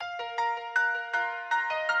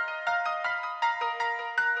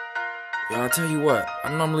Yo, I'll tell you what, I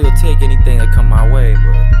normally will take anything that come my way,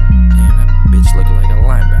 but damn, that bitch looking like a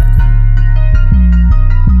linebacker.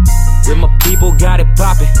 With my people, got it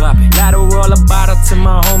poppin'. Lateral a bottle to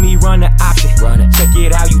my homie, run the option. Check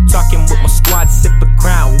it out, you talkin' with my squad, sip a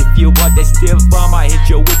crown. If you want that still farm, I hit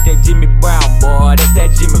you with that Jimmy Brown, boy. That's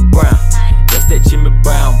that Jimmy Brown. That's that Jimmy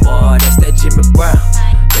Brown, boy. That's that Jimmy Brown.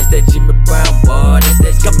 That's that Jimmy Brown, boy. That's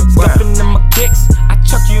that Jimmy Brown. Scuffin' in my kicks, I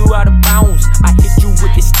chuck you out of bounds. I hit you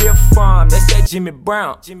with the stiff farm. That's that Jimmy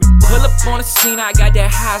Brown. Pull up on the scene, I got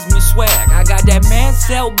that Heisman swag. I got that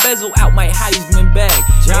Mansell bezel out my Heisman bag.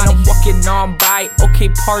 And I'm walking on by, okay,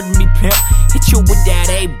 pardon me, pimp. Hit you with that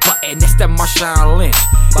A button, that's that Marshawn Lynch.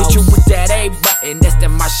 Hit you with that A button, that's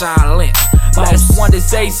that Marshawn Lynch. Last one to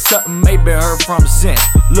say something, maybe heard from since.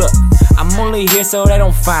 Look, I'm only here so they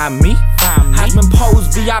don't find me. Heisman pose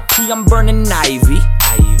VIP, I'm burning Ivy.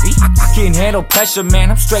 I can handle pressure,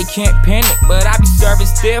 man, I'm straight, can't panic. But I be serving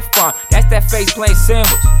stiff farm, that's that face plant sandwich.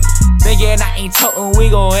 Thinking I ain't totin', we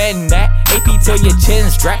gon' end that. AP to your chin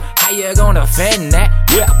strap, how you gonna defend that?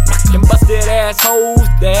 Yeah, them busted assholes,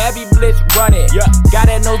 the heavy blitz running. Yeah,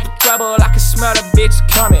 gotta know the trouble, I can smell the bitch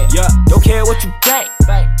coming. Yeah, don't care what you think,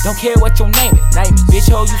 don't care what your name is. Bitch,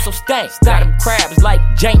 ho, you so stank, got them crabs like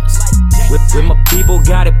James. With my people,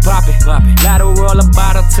 got it poppin'. Lateral a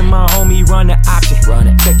bottle to my homie, run the option.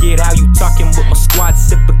 Check it out, you talkin' with my squad,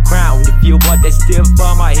 sip a crown. If you want that still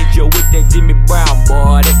farm, I hit you with that Jimmy Brown,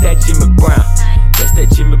 boy. That's that Jimmy Brown. That's that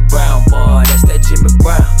Jimmy Brown, boy. That's that Jimmy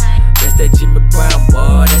Brown. That's that Jimmy Brown,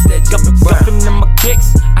 boy. That's that Jimmy Brown. Scuffin' in my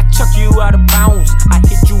kicks, I chuck you out of bounds. I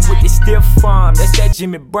hit you with the stiff farm. That's that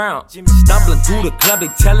Jimmy Brown. Stumbling through the club, they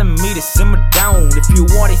telling me to simmer down. If you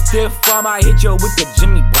want a stiff farm, I hit you with the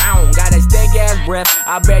Jimmy Brown. Got that stank ass breath,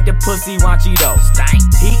 I bet the pussy raunchy though.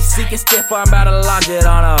 Heat seeking stiff farm, about to launch it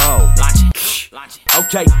on a hoe. Launch it.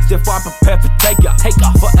 Okay, stiff arm prepare for takeoff.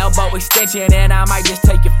 For elbow extension, and I might just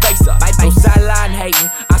take your face up. No sideline hating,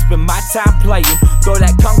 I spend my time playing. Throw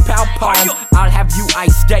that kung pao palm, I'll have you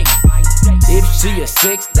ice skating. If she a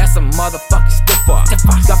 6, that's a motherfucking stiff arm.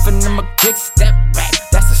 Scuffing in my kicks, step back,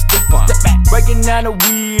 that's a stiff arm. Breaking down the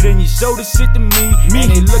weed and you show the shit to me.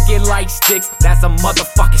 And they looking like sticks, that's a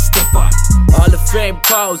motherfucking stiff arm. All the fame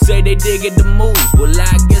pros say they digging the moves. Well,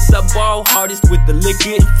 I guess I ball hardest with the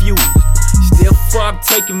liquor infused. Still farm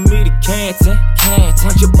taking me to Canton.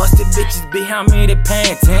 Bunch of busted bitches behind me, they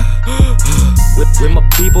pantin'. With my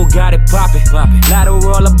people, got it poppin'.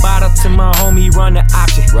 Lateral a bottle to my homie, run the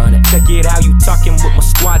option. Check it out, you talkin' with my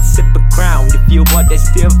squad, sip a crown. If you want that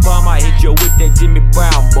still farm, I hit you with that Jimmy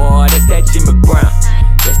Brown, boy. That's that Jimmy Brown.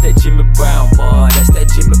 That's that Jimmy Brown, boy. That's that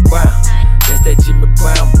Jimmy Brown. That's that Jimmy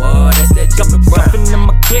Brown, boy. That's that Jimmy Brown. Scuffin' in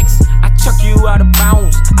my kicks, I chuck you out of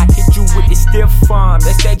bounds. I hit you with the stiff farm.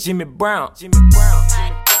 That's that Jimmy Brown.